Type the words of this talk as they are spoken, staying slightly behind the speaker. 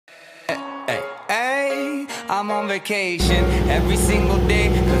I'm on vacation every single day,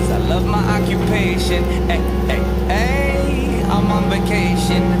 cause I love my occupation. Hey, hey, hey, I'm on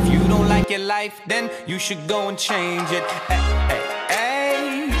vacation. If you don't like your life, then you should go and change it. Hey, hey,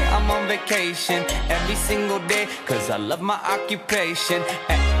 hey, I'm on vacation every single day, cause I love my occupation.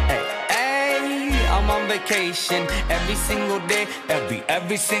 Hey, hey, hey, I'm on vacation every single day,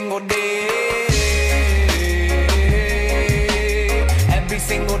 every single day. Every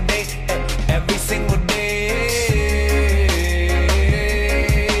single day, every single day,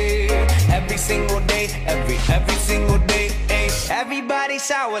 every single day, every single day. Everybody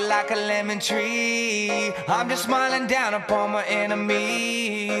sour like a lemon tree. I'm just smiling down upon my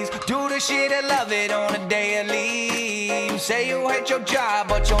enemies. Do the shit and love it on a daily. You say you hate your job,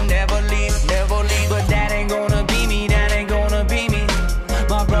 but you'll never leave, never leave. But that ain't gonna be me, that ain't gonna be me.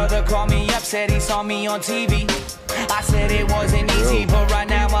 My brother called me up, said he saw me on TV. I said it wasn't easy, but right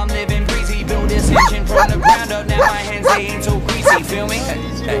now I'm living breezy. Build this engine from the ground up, now my hands they ain't so greasy. Feel me?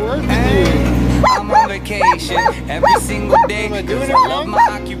 Hey, I'm on vacation every single day, cause I love my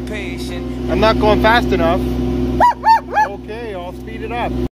occupation. I'm not going fast enough. Okay, I'll speed it up.